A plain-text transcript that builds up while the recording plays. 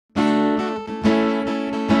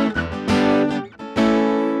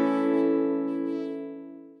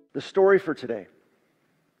The story for today.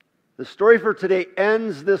 The story for today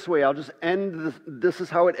ends this way. I'll just end this is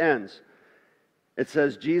how it ends. It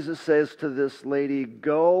says, Jesus says to this lady,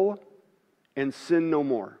 "Go and sin no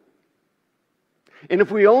more." And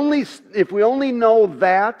if we only know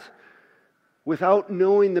that without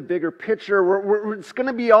knowing the bigger picture, it's going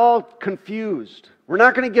to be all confused. We're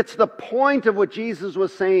not going to get to the point of what Jesus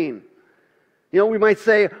was saying. We might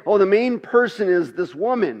say, oh, the main person is this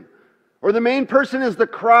woman, or the main person is the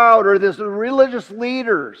crowd, or the religious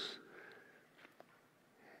leaders,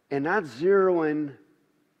 and not zeroing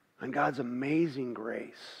on God's amazing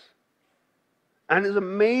grace. And His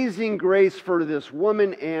amazing grace for this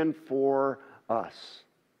woman and for us.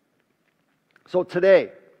 So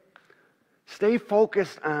today, stay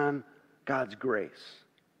focused on God's grace.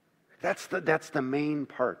 That's the main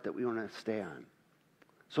part that we want to stay on.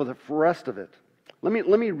 So the rest of it, let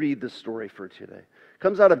me read this story for today. It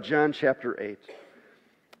comes out of John chapter 8.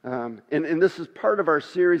 And this is part of our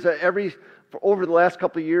series. Over the last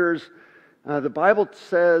couple of years, the Bible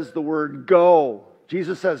says the word go.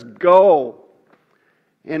 Jesus says go.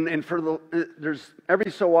 And there's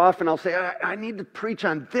every so often I'll say, I need to preach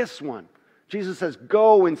on this one. Jesus says,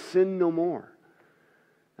 go and sin no more.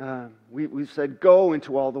 We've said, go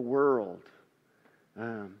into all the world.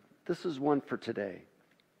 This is one for today.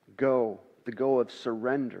 Go, the go of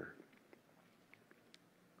surrender.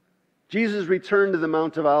 Jesus returned to the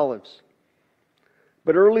Mount of Olives.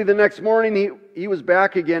 But early the next morning, he was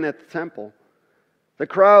back again at the temple. The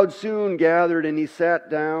crowd soon gathered, and he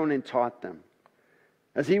sat down and taught them.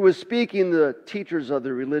 As he was speaking, the teachers of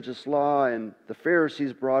the religious law and the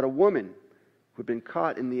Pharisees brought a woman who had been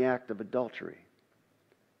caught in the act of adultery.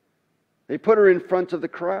 They put her in front of the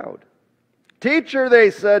crowd. "Teacher,"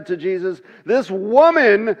 they said to Jesus, "this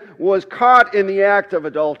woman was caught in the act of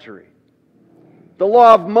adultery. The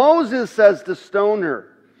law of Moses says to stone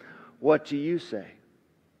her. What do you say?"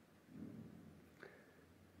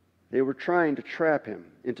 They were trying to trap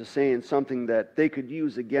him into saying something that they could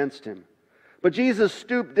use against him. But Jesus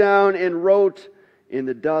stooped down and wrote in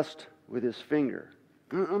the dust with his finger.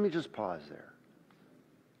 Let me just pause there.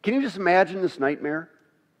 Can you just imagine this nightmare?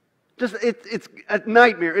 It's a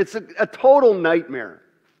nightmare. It's a total nightmare.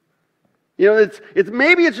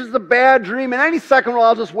 Maybe it's just a bad dream, and any second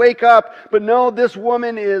I'll just wake up. But no, this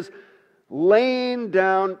woman is laying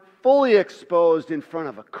down, fully exposed in front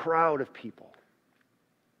of a crowd of people.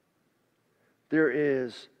 There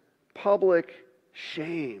is public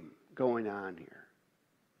shame going on here.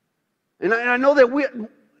 And I know that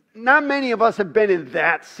not many of us have been in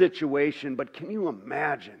that situation, but can you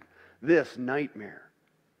imagine this nightmare?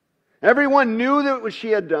 Everyone knew that what she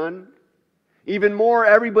had done. Even more,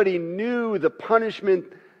 everybody knew the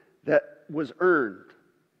punishment that was earned.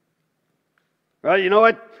 Right? You know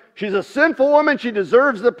what? She's a sinful woman. She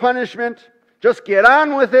deserves the punishment. Just get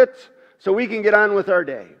on with it so we can get on with our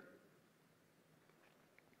day.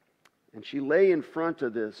 And she lay in front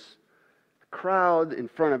of this crowd, in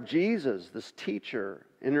front of Jesus, this teacher.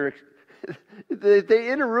 And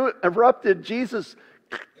they interrupted Jesus'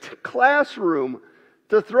 classroom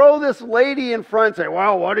to throw this lady in front and say,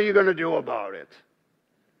 "Well, what are you going to do about it?"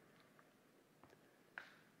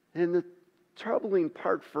 And the troubling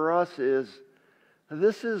part for us is,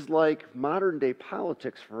 this is like modern day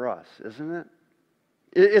politics for us, isn't it?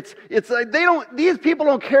 It's like these people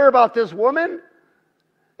don't care about this woman.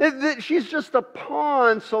 She's just a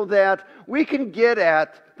pawn so that we can get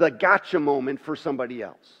at the gotcha moment for somebody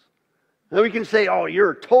else. And we can say, "Oh,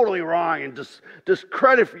 you're totally wrong," and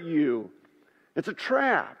discredit you. It's a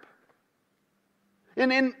trap.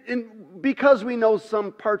 And because we know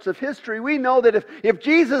some parts of history, we know that if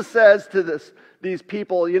Jesus says to these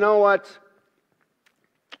people, "You know what?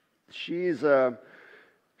 She's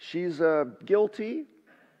guilty,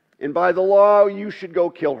 and by the law, you should go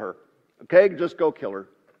kill her." Okay, just go kill her.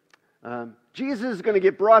 Jesus is going to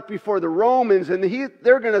get brought before the Romans, and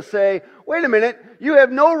they're going to say, "Wait a minute, you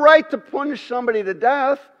have no right to punish somebody to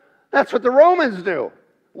death. That's what the Romans do.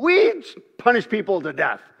 We punish people to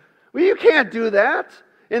death. Well, you can't do that,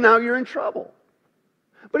 and now you're in trouble."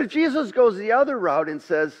 But if Jesus goes the other route and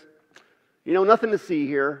says, "Nothing to see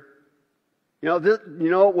here.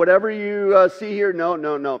 Whatever you see here,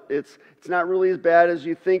 no. It's not really as bad as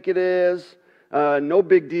you think it is. No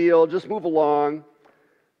big deal. Just move along."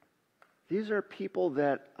 These are people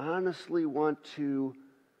that honestly want to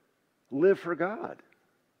live for God.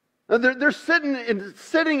 They're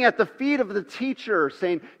sitting at the feet of the teacher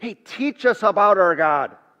saying, "Hey, teach us about our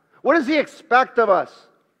God. What does He expect of us?"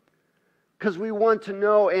 Because we want to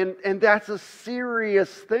know, and that's a serious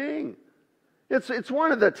thing. It's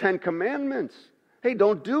one of the 10 Commandments. Hey,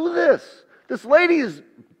 don't do this. This lady's,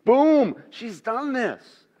 boom, she's done this.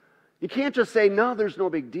 You can't just say, no, there's no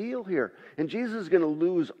big deal here. And Jesus is going to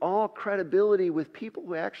lose all credibility with people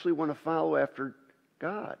who actually want to follow after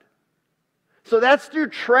God. So that's your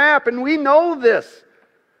trap, and we know this.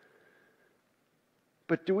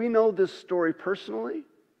 But do we know this story personally?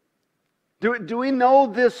 Do we know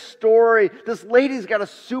this story? This lady's got a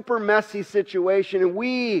super messy situation, and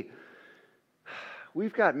we've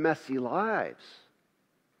got messy lives.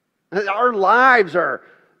 Our lives are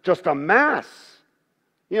just a mess.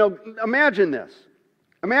 You know, imagine this.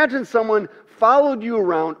 Imagine someone followed you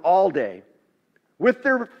around all day with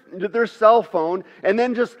their cell phone and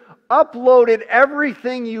then just uploaded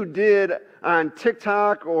everything you did on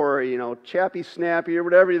TikTok or, Chappy Snappy or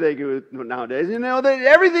whatever they do nowadays. That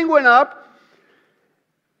everything went up.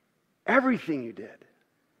 Everything you did.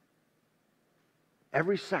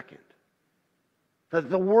 Every second. That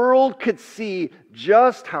the world could see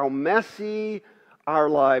just how messy our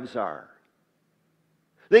lives are.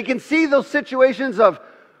 They can see those situations of,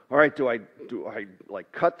 all right, do I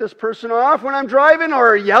like cut this person off when I'm driving,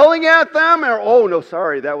 or yelling at them, or oh no,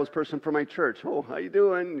 sorry, that was person from my church. Oh, how you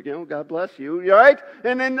doing? God bless you. You all right?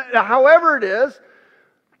 And then however it is,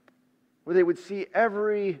 where they would see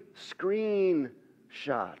every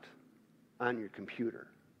screenshot on your computer.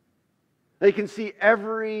 They can see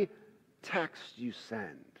every text you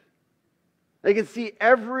send. They can see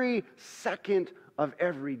every second of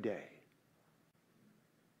every day.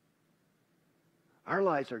 Our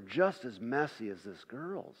lives are just as messy as this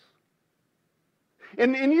girl's.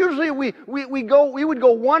 And usually we would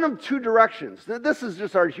go one of two directions. This is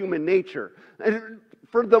just our human nature. And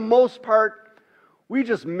for the most part, we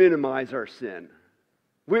just minimize our sin.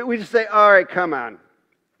 We just say, all right, come on.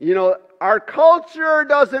 Our culture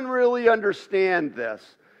doesn't really understand this.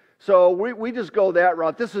 So we just go that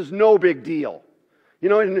route. This is no big deal.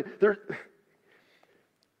 And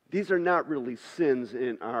these are not really sins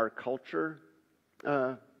in our culture.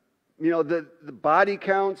 The body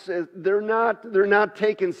counts, they're not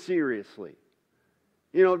taken seriously.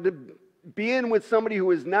 Being with somebody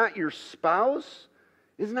who is not your spouse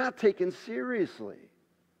is not taken seriously.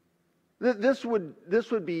 This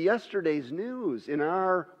would be yesterday's news in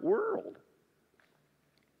our world.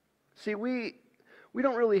 See, we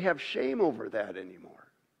don't really have shame over that anymore.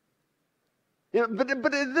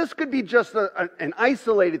 But this could be just an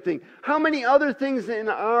isolated thing. How many other things in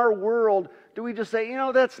our world do we just say,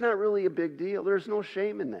 that's not really a big deal? There's no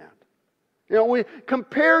shame in that.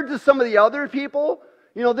 Compared to some of the other people,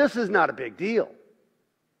 this is not a big deal.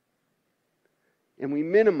 And we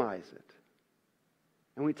minimize it.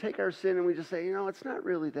 And we take our sin and we just say, it's not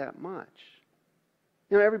really that much.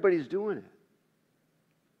 Everybody's doing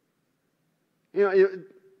it.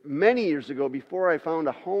 Many years ago, before I found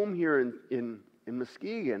a home here in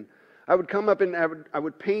Muskegon, I would come up and I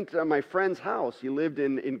would paint my friend's house. He lived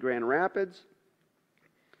in Grand Rapids.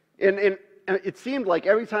 And it seemed like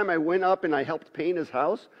every time I went up and I helped paint his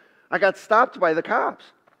house, I got stopped by the cops.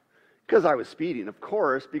 Because I was speeding, of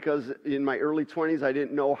course, because in my early 20s I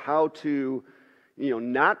didn't know how to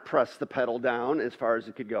not press the pedal down as far as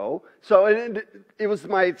it could go. So it was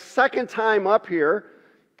my second time up here.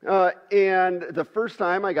 And the first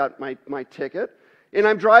time I got my ticket, and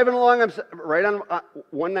I'm driving along, I'm right on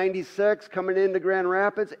 196 coming into Grand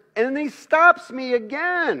Rapids, and he stops me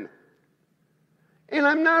again. And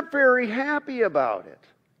I'm not very happy about it.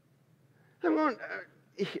 I'm going,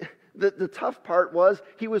 the tough part was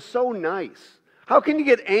he was so nice. How can you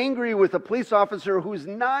get angry with a police officer who's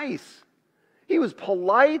nice? He was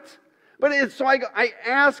polite, so I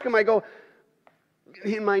ask him, I go,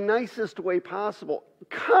 in my nicest way possible,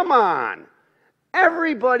 come on.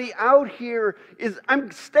 Everybody out here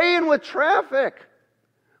I'm staying with traffic.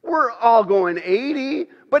 We're all going 80,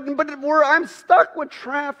 but I'm stuck with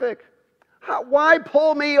traffic. Why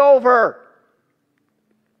pull me over?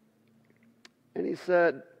 And he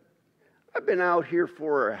said, I've been out here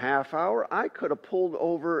for a half hour. I could have pulled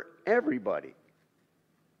over everybody.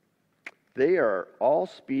 They are all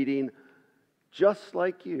speeding just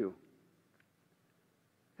like you.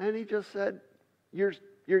 And he just said,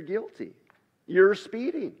 you're guilty. You're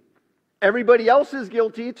speeding. Everybody else is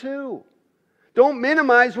guilty too. Don't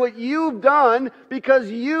minimize what you've done because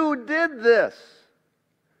you did this.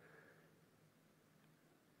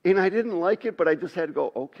 And I didn't like it, but I just had to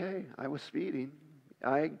go, okay, I was speeding.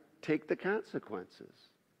 I take the consequences.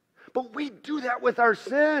 But we do that with our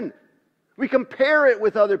sin. We compare it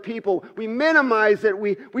with other people. We minimize it.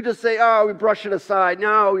 We just say, oh, we brush it aside.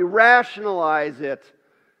 No, we rationalize it.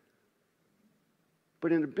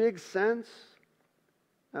 But in a big sense,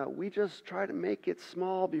 we just try to make it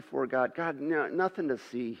small before God. God, no, nothing to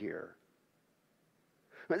see here.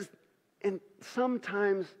 And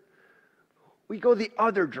sometimes we go the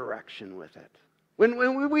other direction with it.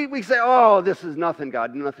 When we say, oh, this is nothing,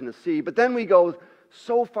 God, nothing to see. But then we go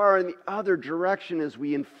so far in the other direction as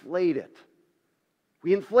we inflate it.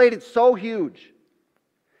 We inflate it so huge.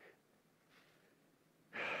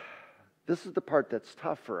 This is the part that's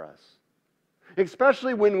tough for us.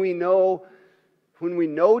 Especially when we know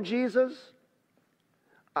Jesus.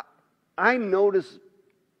 I notice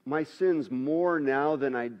my sins more now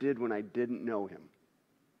than I did when I didn't know Him.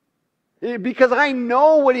 Because I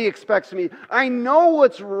know what He expects of me. I know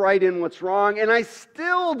what's right and what's wrong, and I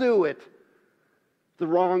still do it. The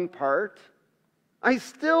wrong part. I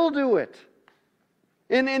still do it.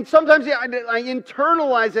 And sometimes I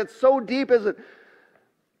internalize it so deep as it,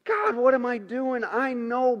 God, what am I doing? I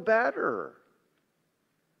know better.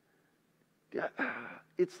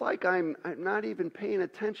 It's like I'm not even paying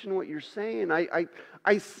attention to what you're saying.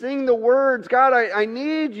 I sing the words, God, I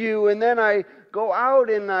need you, and then I go out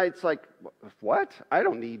and it's like, what? I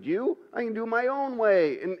don't need you. I can do it my own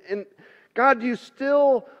way. And God, do you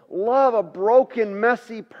still love a broken,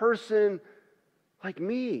 messy person like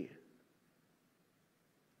me?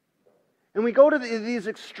 And we go to these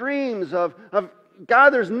extremes of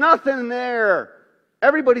God, there's nothing there.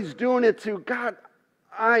 Everybody's doing it too. God,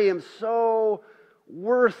 I am so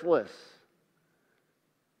worthless.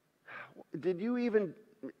 Did you even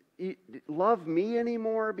love me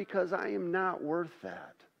anymore? Because I am not worth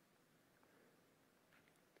that.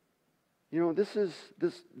 You know,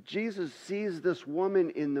 Jesus sees this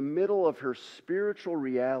woman in the middle of her spiritual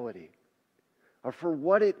reality, for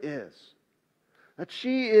what it is. That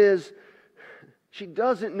she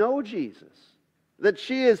doesn't know Jesus. That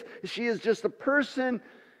she is just a person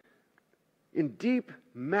in deep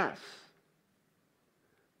mess.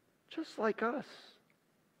 Just like us.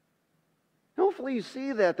 Hopefully you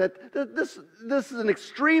see that this is an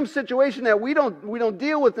extreme situation that we don't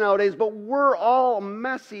deal with nowadays, but we're all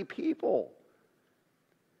messy people.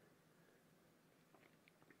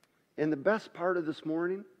 And the best part of this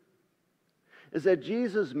morning is that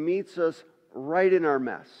Jesus meets us right in our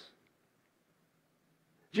mess.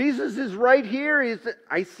 Jesus is right here.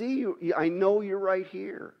 I see you. I know you're right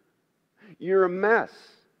here. You're a mess.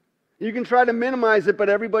 You can try to minimize it, but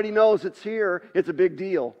everybody knows it's here. It's a big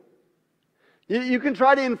deal. You can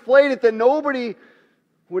try to inflate it that nobody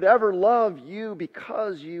would ever love you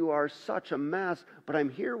because you are such a mess, but I'm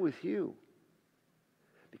here with you.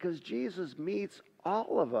 Because Jesus meets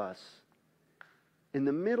all of us in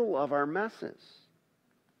the middle of our messes.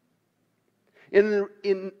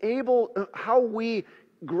 How we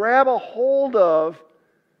grab a hold of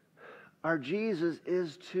our Jesus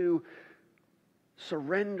is to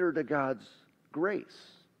surrender to God's grace.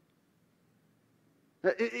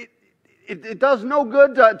 It does no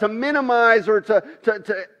good to minimize or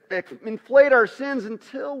to inflate our sins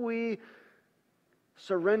until we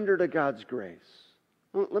surrender to God's grace.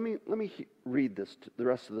 Well, let me read the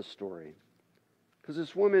rest of the story. Because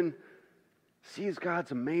this woman sees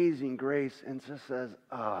God's amazing grace and just says,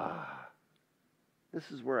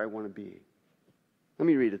 this is where I want to be. Let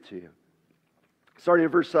me read it to you. Starting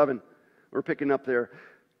at verse 7, we're picking up there.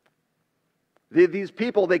 These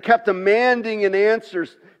people, they kept demanding an answer.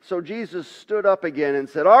 So Jesus stood up again and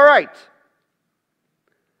said, all right,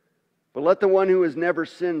 but let the one who has never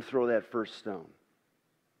sinned throw that first stone.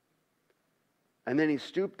 And then he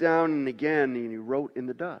stooped down and he wrote in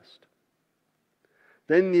the dust.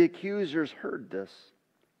 Then the accusers heard this.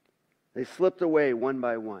 They slipped away one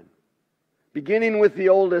by one, beginning with the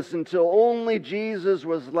oldest, until only Jesus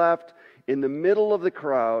was left in the middle of the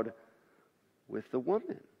crowd with the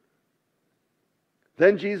woman.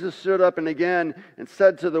 Then Jesus stood up and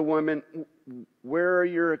said to the woman, where are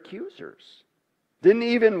your accusers? Didn't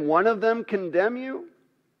even one of them condemn you?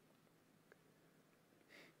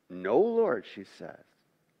 No, Lord, she says.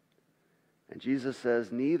 And Jesus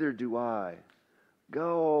says, neither do I.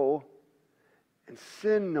 Go and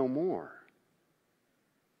sin no more.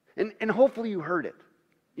 And hopefully you heard it.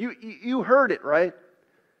 You heard it, right?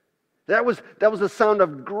 That was the sound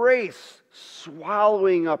of grace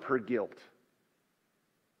swallowing up her guilt.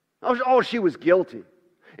 Oh, she was guilty.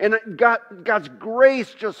 And God's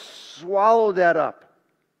grace just swallowed that up.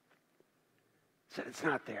 Said, it's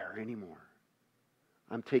not there anymore.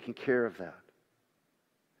 I'm taking care of that.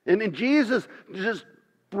 And Jesus just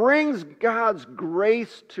brings God's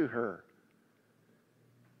grace to her.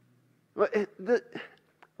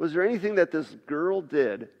 Was there anything that this girl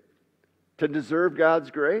did to deserve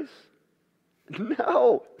God's grace?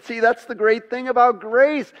 No. See, that's the great thing about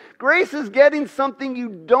grace. Grace is getting something you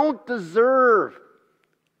don't deserve.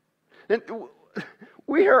 And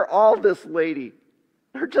we are all this lady.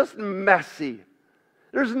 They're just messy.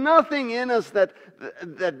 There's nothing in us that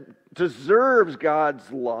deserves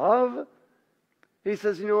God's love. He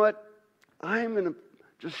says, you know what? I'm going to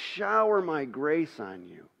just shower my grace on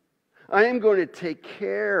you. I am going to take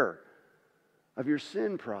care of your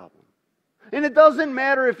sin problem. And it doesn't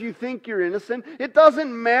matter if you think you're innocent. It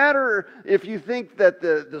doesn't matter if you think that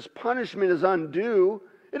this punishment is undue.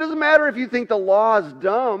 It doesn't matter if you think the law is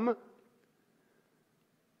dumb.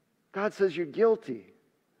 God says you're guilty,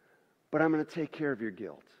 but I'm going to take care of your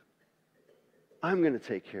guilt. I'm going to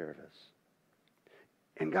take care of this.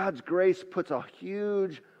 And God's grace puts a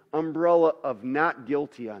huge umbrella of not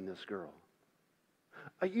guilty on this girl.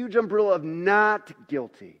 A huge umbrella of not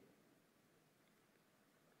guilty.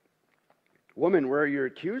 Woman, where are your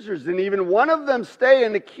accusers? Didn't even one of them stay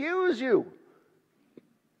and accuse you?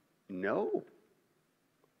 No.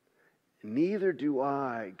 Neither do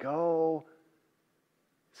I. Go,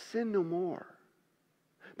 sin no more.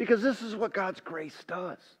 Because this is what God's grace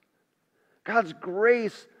does. God's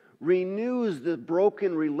grace renews the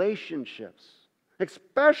broken relationships,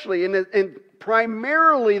 especially and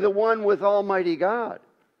primarily the one with Almighty God.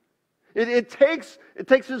 It takes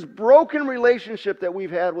this broken relationship that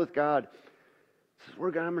we've had with God. It says,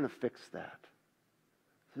 I'm going to fix that.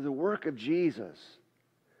 Through the work of Jesus,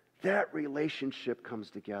 that relationship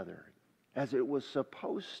comes together as it was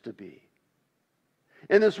supposed to be.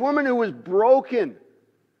 And this woman who was broken,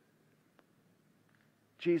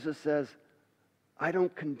 Jesus says, I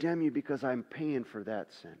don't condemn you because I'm paying for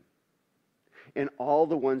that sin. And all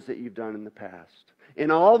the ones that you've done in the past.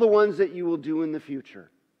 And all the ones that you will do in the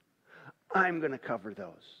future. I'm going to cover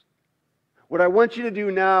those. What I want you to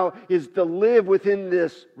do now is to live within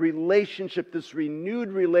this relationship, this renewed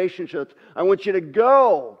relationship. I want you to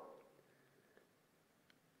go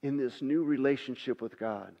in this new relationship with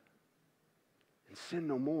God. And sin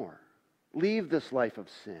no more. Leave this life of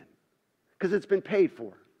sin. Because it's been paid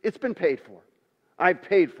for. It's been paid for. I've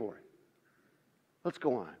paid for it. Let's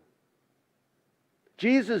go on.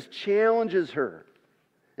 Jesus challenges her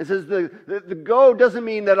and says the go doesn't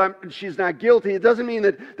mean that she's not guilty. It doesn't mean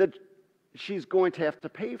that she's going to have to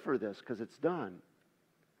pay for this because it's done.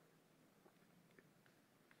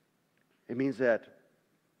 It means that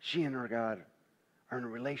she and her God are in a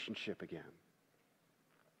relationship again.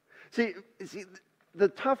 See, the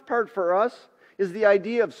tough part for us is the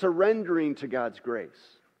idea of surrendering to God's grace.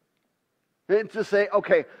 And to say,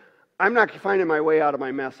 okay, I'm not finding my way out of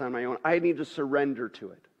my mess on my own. I need to surrender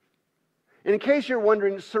to it. And in case you're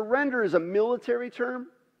wondering, surrender is a military term.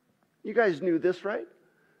 You guys knew this, right?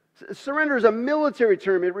 Surrender is a military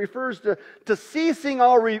term. It refers to ceasing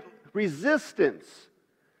all resistance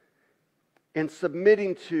and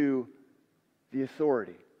submitting to the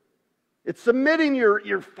authority. It's submitting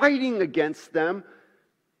you're fighting against them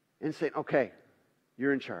and saying, okay,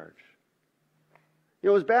 you're in charge. It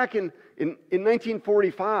was back in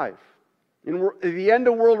 1945, in the end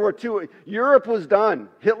of World War II, Europe was done.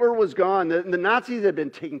 Hitler was gone. The Nazis had been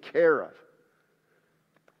taken care of.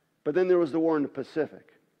 But then there was the war in the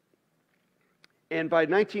Pacific. And by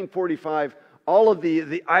 1945, all of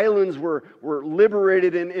the islands were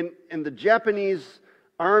liberated, and the Japanese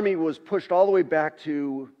army was pushed all the way back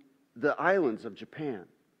to the islands of Japan.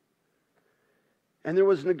 And there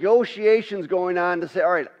was negotiations going on to say,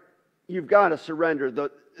 all right, you've got to surrender.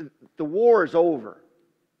 The war is over.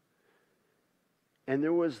 And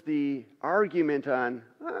there was the argument on,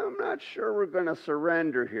 I'm not sure we're going to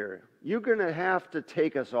surrender here. You're going to have to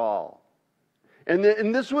take us all. And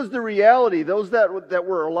this was the reality. Those that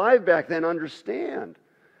were alive back then understand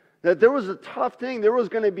that there was a tough thing. There was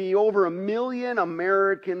going to be over 1 million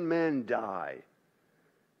American men die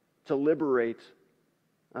to liberate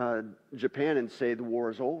Japan and say the war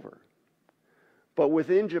is over. But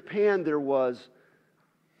within Japan, there was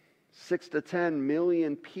 6 to 10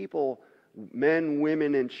 million people, men,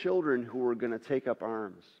 women, and children who were going to take up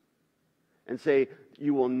arms and say,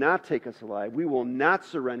 you will not take us alive. We will not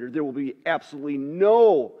surrender. There will be absolutely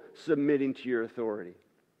no submitting to your authority.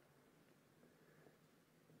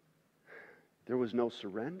 There was no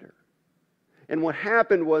surrender. And what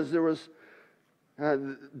happened was there was,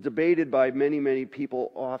 debated by many, many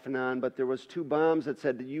people off and on, but there was 2 bombs that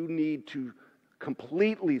said that you need to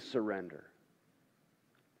completely surrender.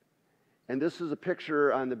 And this is a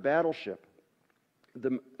picture on the battleship.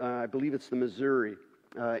 I believe it's the Missouri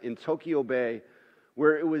in Tokyo Bay,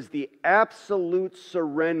 where it was the absolute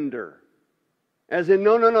surrender. As in,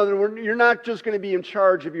 no, you're not just going to be in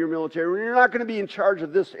charge of your military. You're not going to be in charge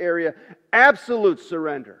of this area. Absolute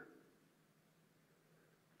surrender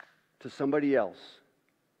to somebody else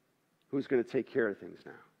who's going to take care of things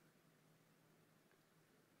now.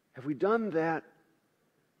 Have we done that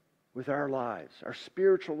with our lives, our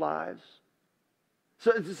spiritual lives.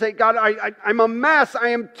 So to say, God, I'm a mess. I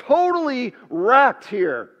am totally wrecked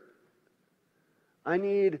here. I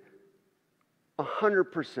need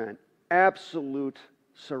 100% absolute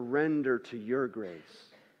surrender to your grace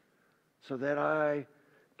so that I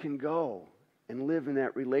can go and live in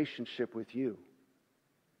that relationship with you.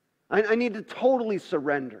 I need to totally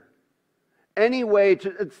surrender. Any way to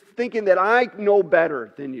it's thinking that I know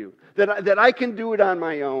better than you, that I can do it on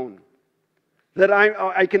my own, that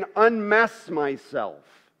I can unmess myself.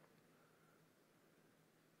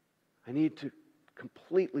 I need to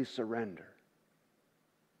completely surrender.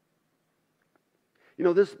 You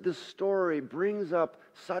know, this story brings up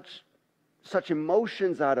such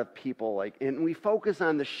emotions out of people, and we focus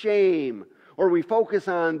on the shame, or we focus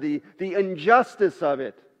on the injustice of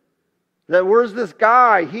it. That where's this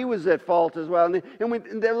guy? He was at fault as well.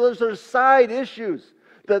 And there's side issues.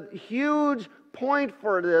 The huge point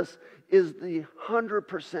for this is the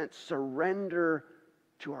 100% surrender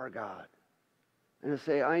to our God. And to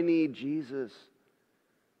say, I need Jesus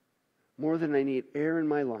more than I need air in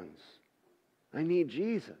my lungs. I need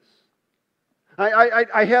Jesus.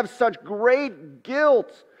 I have such great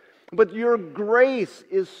guilt, but your grace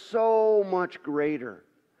is so much greater.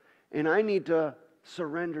 And I need to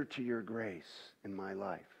surrender to your grace in my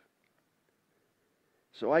life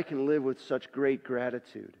so I can live with such great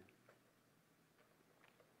gratitude.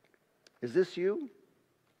 Is this you?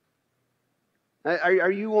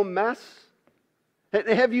 Are you a mess?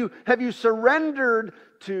 Have you surrendered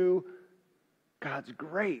to God's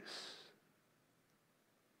grace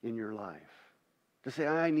in your life? To say,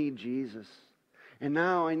 I need Jesus. And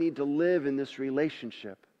now I need to live in this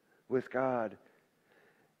relationship with God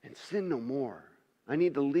and sin no more. I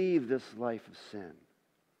need to leave this life of sin.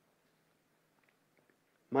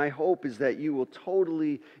 My hope is that you will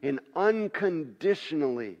totally and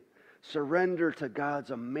unconditionally surrender to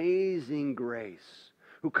God's amazing grace,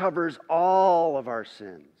 who covers all of our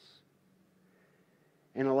sins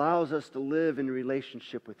and allows us to live in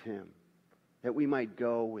relationship with Him, that we might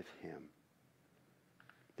go with Him.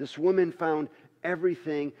 This woman found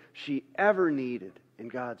everything she ever needed in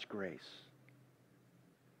God's grace.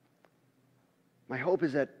 My hope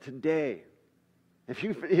is that today, if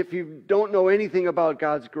you don't know anything about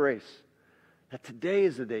God's grace, that today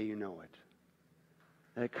is the day you know it.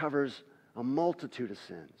 That it covers a multitude of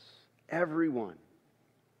sins. Every one.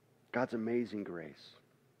 God's amazing grace.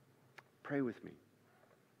 Pray with me.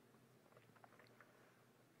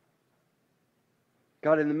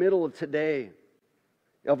 God, in the middle of today,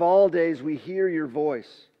 of all days, we hear your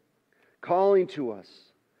voice calling to us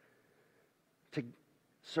to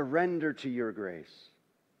surrender to your grace.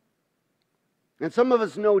 And some of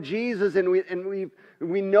us know Jesus, and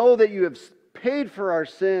we know that you have paid for our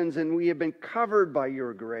sins, and we have been covered by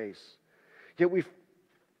your grace. Yet we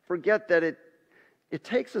forget that it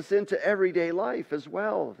takes us into everyday life as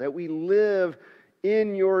well, that we live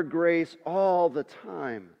in your grace all the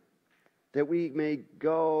time, that we may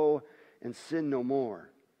go and sin no more.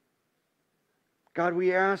 God,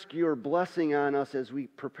 we ask your blessing on us as we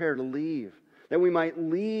prepare to leave, that we might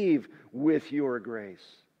leave with your grace.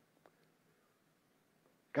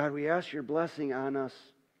 God, we ask your blessing on us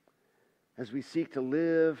as we seek to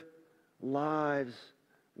live lives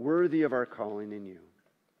worthy of our calling in you.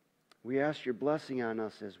 We ask your blessing on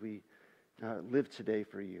us as we live today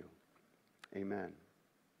for you. Amen.